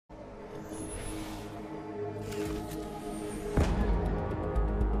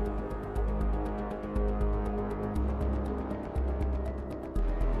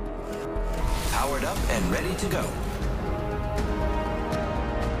powered up and ready to go.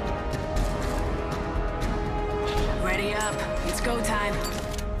 Ready up. It's go time.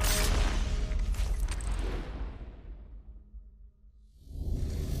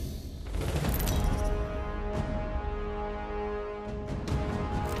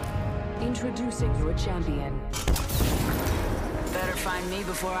 Introducing your champion. Better find me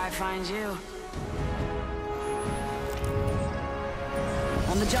before I find you.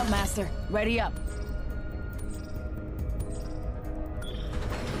 On the jump, Master. Ready up.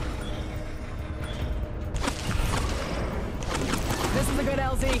 This is a good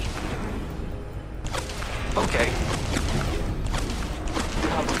LZ. Okay.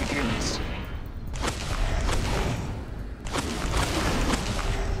 How begins.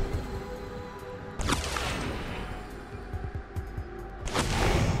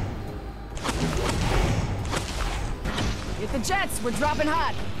 Get the jets. We're dropping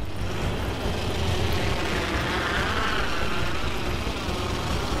hot.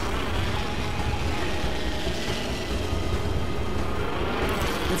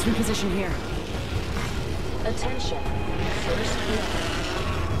 Let's reposition here. Attention. First blood.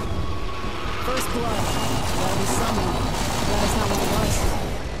 First blood. Gotta be someone. Glad it's not what it was.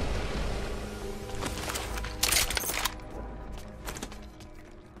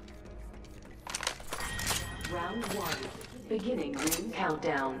 Round 1. Beginning ring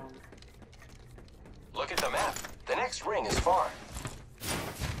countdown. Look at the map. The next ring is far.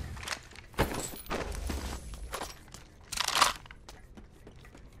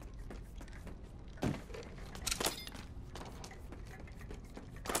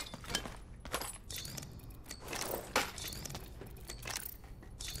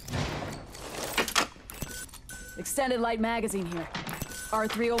 Extended light magazine here.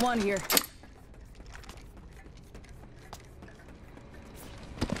 R301 here.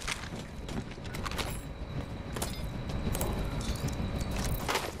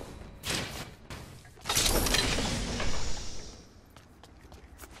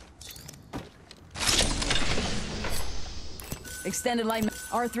 Extended light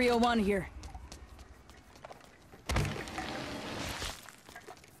R301 here.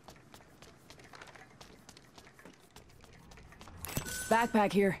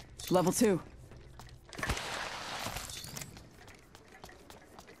 Backpack here. Level 2.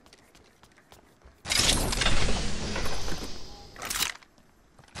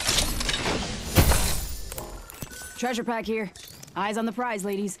 Treasure pack here. Eyes on the prize,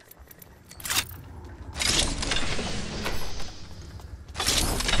 ladies.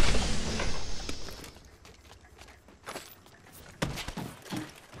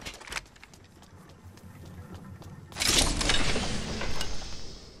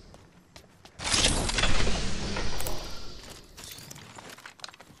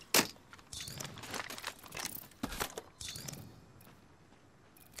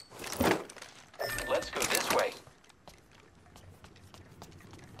 Let's go this way.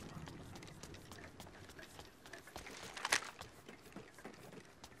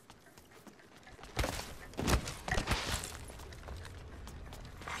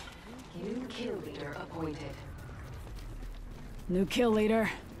 New kill leader appointed. New kill leader.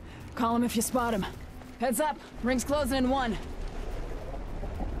 Call him if you spot him. Heads up. Ring's closing in 1.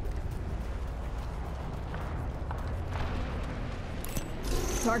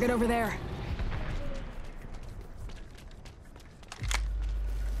 Target over there.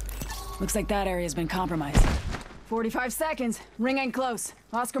 Looks like that area's been compromised. 45 seconds. Ring ain't close.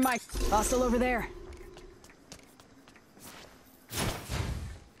 Oscar Mike. Hostile over there.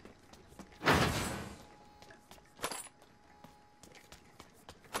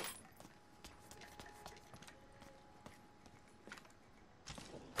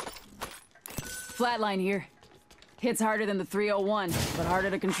 Flatline here. Hits harder than the 301, but harder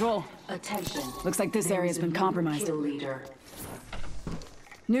to control. Attention. Looks like this area's been compromised. Kill leader.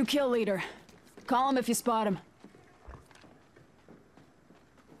 New kill leader. Call him if you spot him.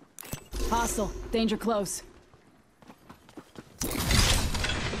 Hostile. Danger close.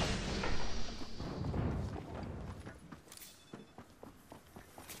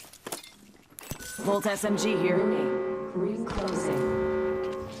 Volt SMG here. Ring closing.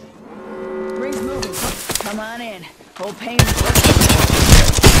 Ring's moving. Come on in. Old pain.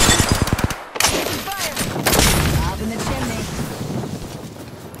 Fire! Up in the chimney.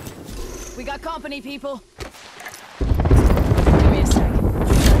 We got company, people. Give me a sec.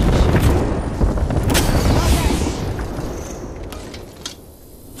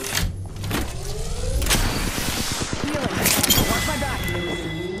 Healing. Watch my back.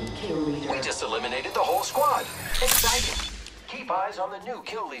 Kill leader. We just eliminated the whole squad. Exciting. Keep eyes on the new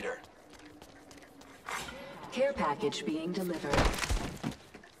kill leader. Care package being delivered.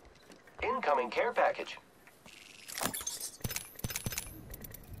 Incoming care package.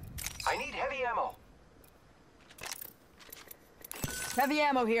 I need heavy ammo. Heavy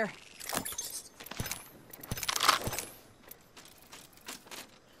ammo here.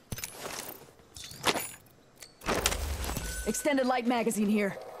 Extended light magazine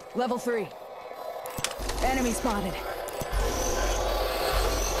here. Level 3. Enemy spotted.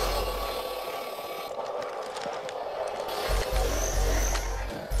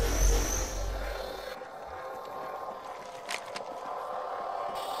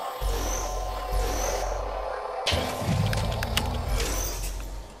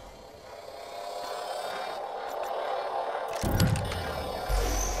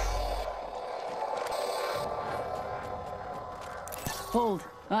 Hold.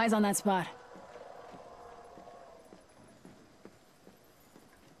 Eyes on that spot.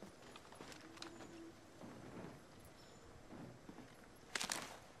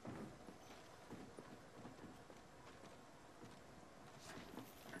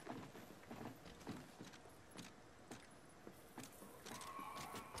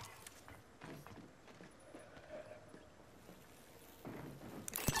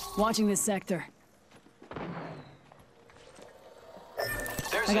 Watching this sector.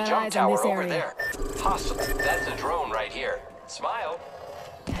 There's I a got jump eyes on this tower over area. there. Hostile. That's a drone right here. Smile.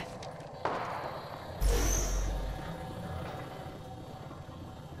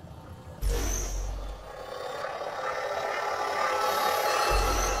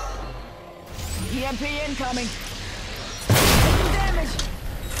 EMP incoming. Taking damage.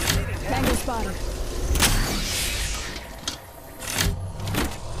 Tango spotted.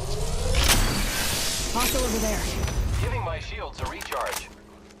 Hostile over there. Giving my shields a recharge.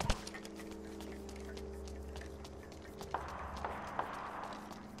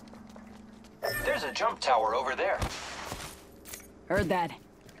 There's a jump tower over there. Heard that.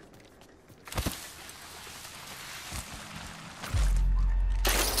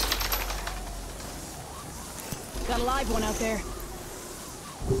 Got a live one out there.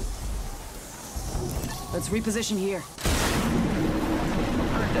 Let's reposition here.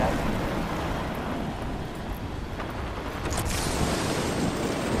 Heard that.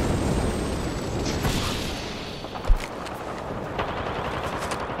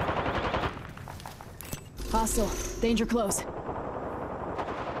 Hostile. Danger close.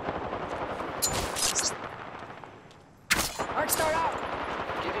 Arc start out.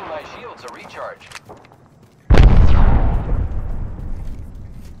 Giving my shields a recharge.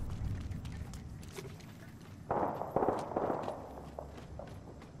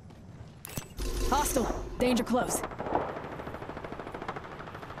 Hostile. Danger close.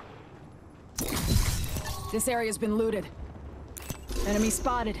 This area's been looted. Enemy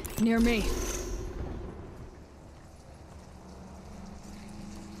spotted. Near me.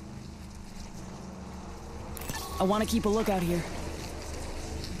 I want to keep a lookout here.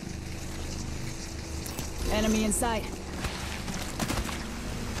 Enemy in sight.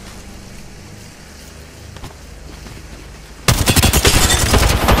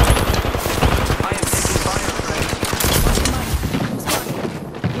 I am taking fire, friends.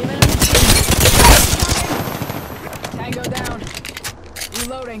 Give enemy Tango down.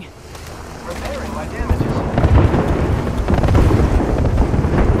 Reloading. Repairing my damages.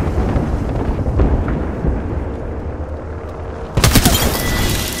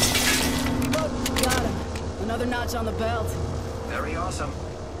 Got him. Another notch on the belt. Very awesome.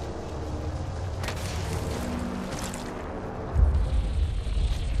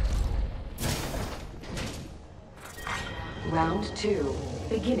 Round 2.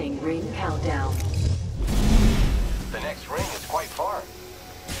 Beginning ring countdown. The next ring is quite far.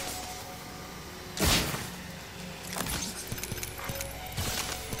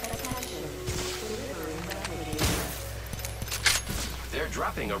 They're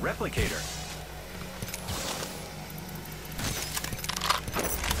dropping a replicator.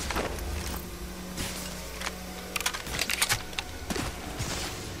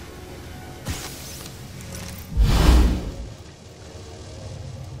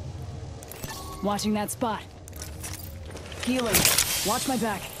 Watching that spot. Healing. Watch my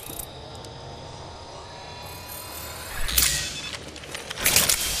back.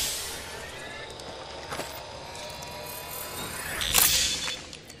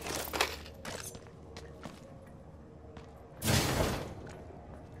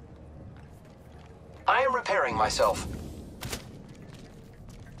 I am repairing myself.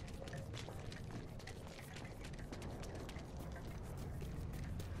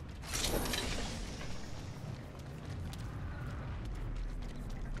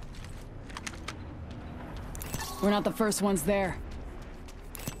 We're not the first ones there.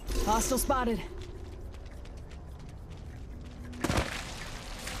 Hostile spotted.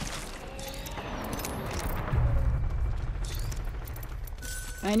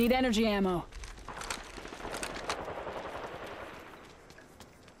 I need energy ammo.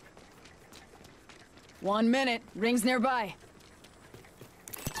 One minute. Rings nearby.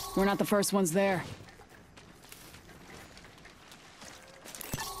 We're not the first ones there.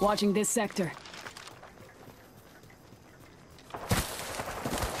 Watching this sector.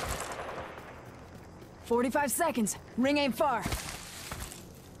 "45 seconds. Ring ain't far.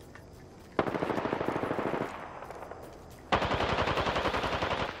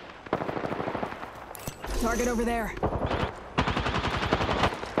 Target over there.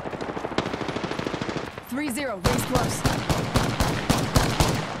 3-0. Rings close.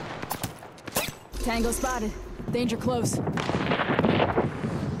 Tango spotted. Danger close.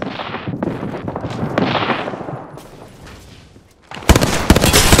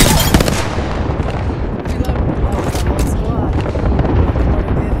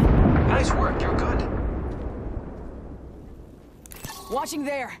 Nice work, you're good. Watching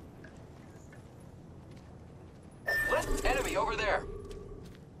there. Enemy over there.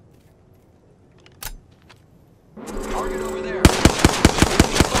 Target over there.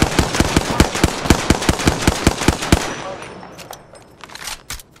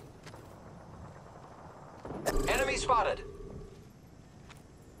 Enemy spotted.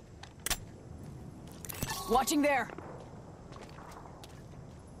 Watching there.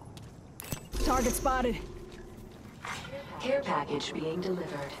 Target spotted. Care package being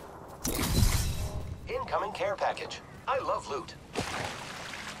delivered. Incoming care package. I love loot.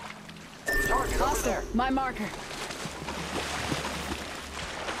 Target over Hostile. there. My marker.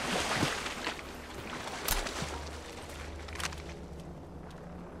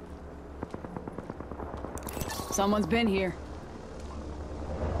 Someone's been here.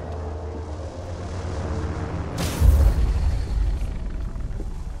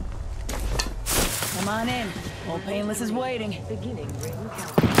 Come on in. Old Painless is waiting. Beginning ring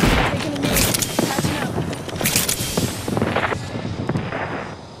count. Taking a knee. Catching up.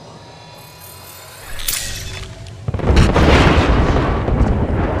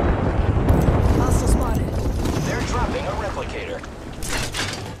 Hostile spotted. They're dropping a replicator.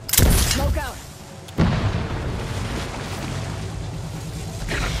 Smoke out.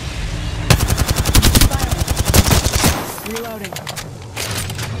 Firing. Reloading.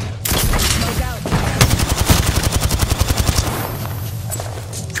 Smoke out.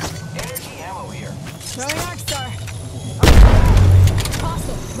 Energy ammo here. Throwing Arc Star.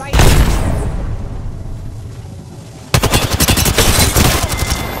 Hostile. Right.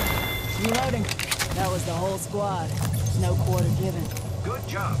 Reloading. That was the whole squad. No quarter given. Good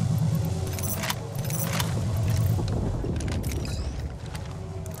job.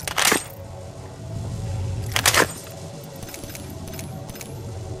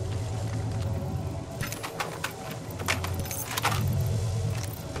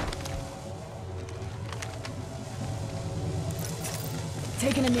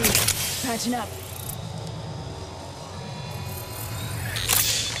 Taking a knee. Patching up.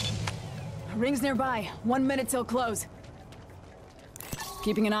 Rings nearby. 1 minute till close.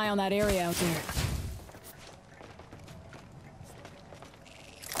 Keeping an eye on that area out there.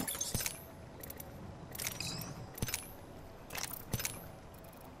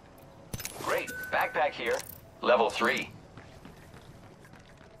 Great. Backpack here. Level 3.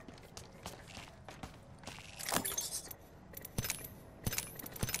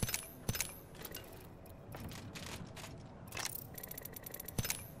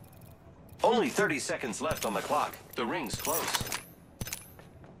 Only 30 seconds left on the clock. The ring's close.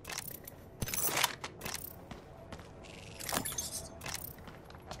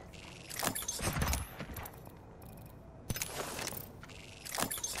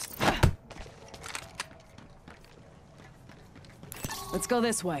 Let's go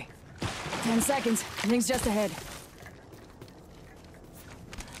this way. 10 seconds. Ring's just ahead.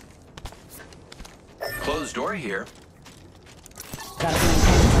 Closed door here. Got a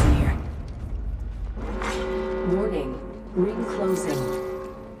feeling in here. Warning. Ring closing.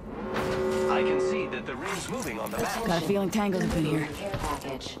 I can see that the ring's moving on the map. Got a feeling Tangle's up in here. Care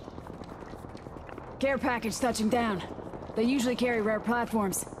package. Care package touching down. They usually carry rare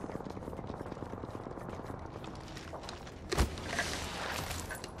platforms.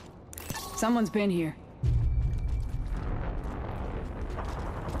 Someone's been here.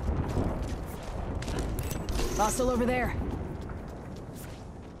 Hostile over there.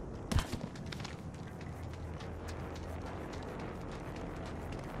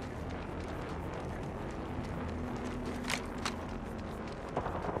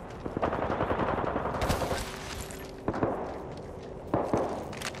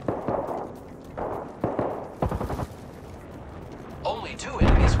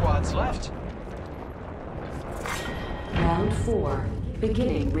 squads left. Round 4.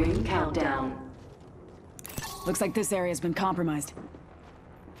 Beginning ring countdown. Looks like this area's been compromised.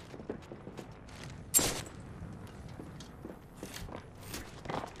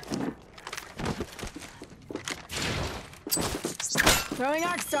 Throwing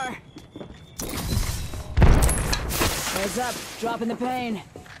Arcstar. Heads up, dropping the pain.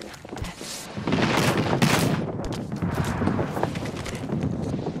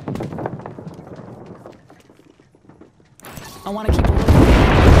 I want to keep a lookout.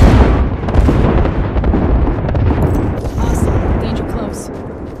 Hostile, danger close.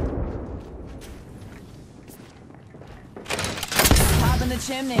 Top in the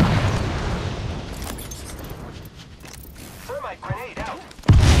chimney. Thermite grenade out.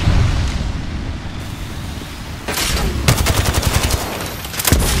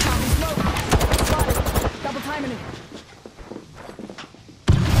 Copy smoke. Spotted. Double timing it.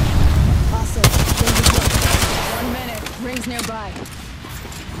 Hostile, danger close. 1 minute. Rings nearby.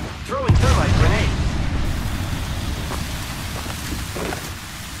 Throwing thermite grenade.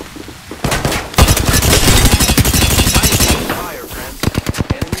 Fire, friends.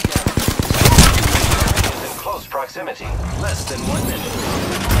 Enemy down. Is in close proximity. Less than 1 minute.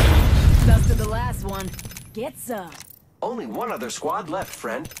 Dust to the last one. Get some. Only one other squad left,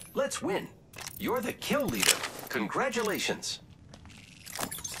 friend. Let's win. You're the kill leader. Congratulations.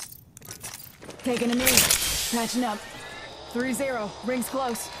 Taking a knee. Patching up. 3-0. Rings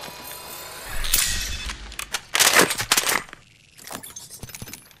close.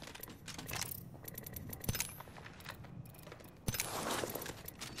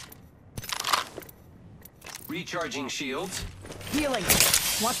 Recharging shields. Healing.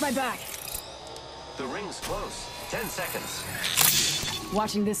 Watch my back. The ring's close. 10 seconds.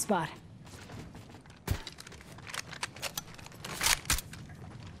 Watching this spot.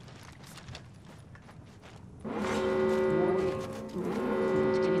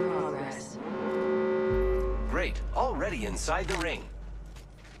 In progress. Great. Already inside the ring.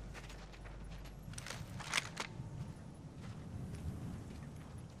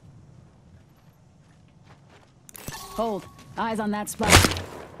 Hold. Eyes on that spot.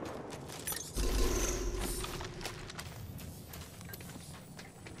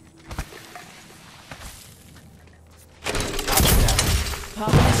 Pop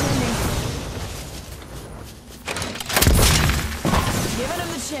in the chimney. Giving him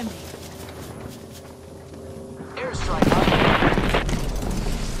the chimney. Airstrike up.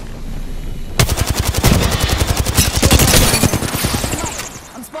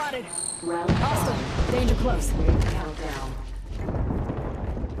 I'm spotted. Round Hostile. Danger close. ring countdown.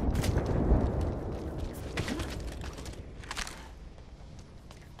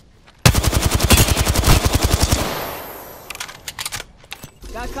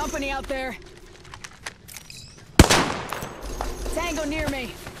 Got company out there. Tango near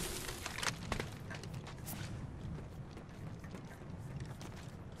me.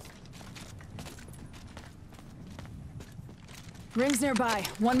 Rings nearby.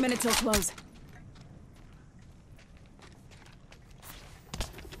 1 minute till close.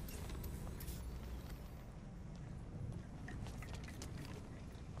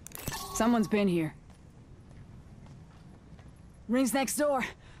 Someone's been here. Rings next door.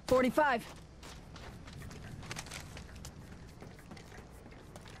 45.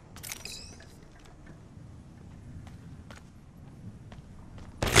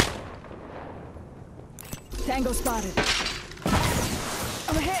 Tango spotted.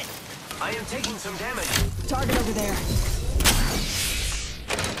 I'm hit. I am taking some damage. Target over there.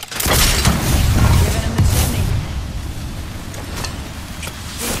 Giving him the chimney.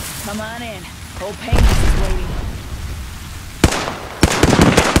 Come on in. Old Payne's is waiting.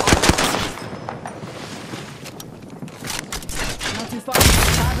 Not too far.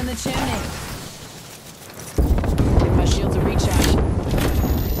 Top in the chimney. Give my shields a recharge.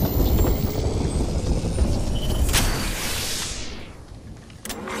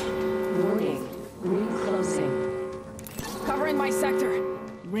 Warning. Ring closing. Covering my sector.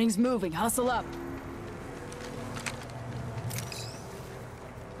 Ring's moving. Hustle up.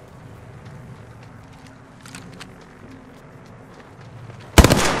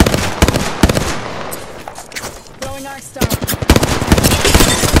 Throwing Arcstar.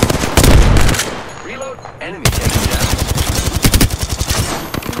 Reload. Enemy taken down.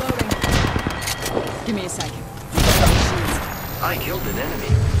 Reloading. Give me a second. I killed an enemy.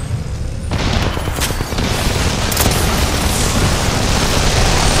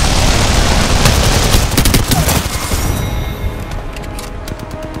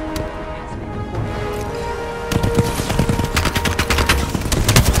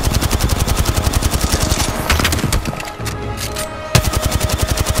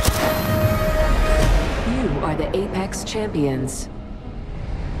 champions.